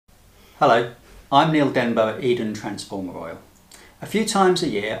Hello, I'm Neil Denbo at Eden Transformer Oil. A few times a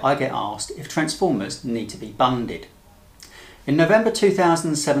year I get asked if transformers need to be bunded. In November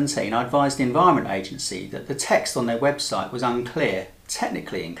 2017 I advised the Environment Agency that the text on their website was unclear,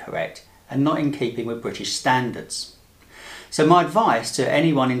 technically incorrect and not in keeping with British standards. So my advice to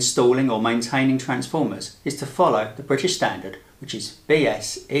anyone installing or maintaining transformers is to follow the British standard, which is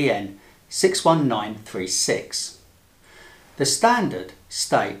BS-EN 61936. The standard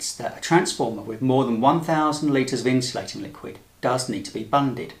states that a transformer with more than 1,000 litres of insulating liquid does need to be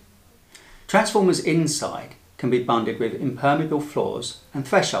bunded. Transformers inside can be bunded with impermeable floors and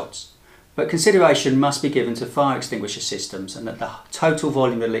thresholds, but consideration must be given to fire extinguisher systems and that the total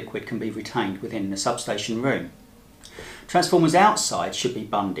volume of liquid can be retained within the substation room. Transformers outside should be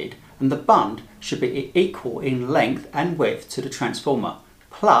bunded and the bund should be equal in length and width to the transformer,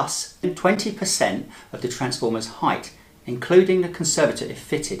 plus 20% of the transformer's height, including the conservator if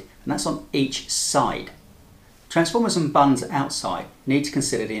fitted, and that's on each side. Transformers and bunds outside need to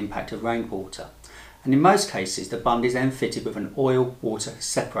consider the impact of rainwater, and in most cases the bund is then fitted with an oil-water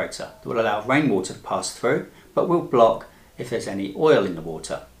separator that will allow rainwater to pass through but will block if there's any oil in the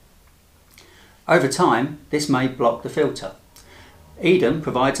water. Over time this may block the filter. Eden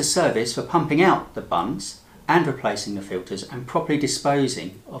provides a service for pumping out the bunds and replacing the filters and properly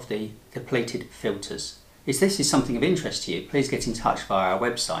disposing of the depleted filters. If this is something of interest to you, please get in touch via our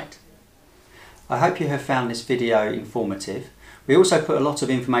website. I hope you have found this video informative. We also put a lot of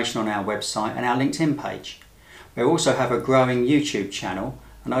information on our website and our LinkedIn page. We also have a growing YouTube channel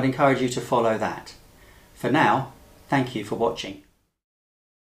and I'd encourage you to follow that. For now, thank you for watching.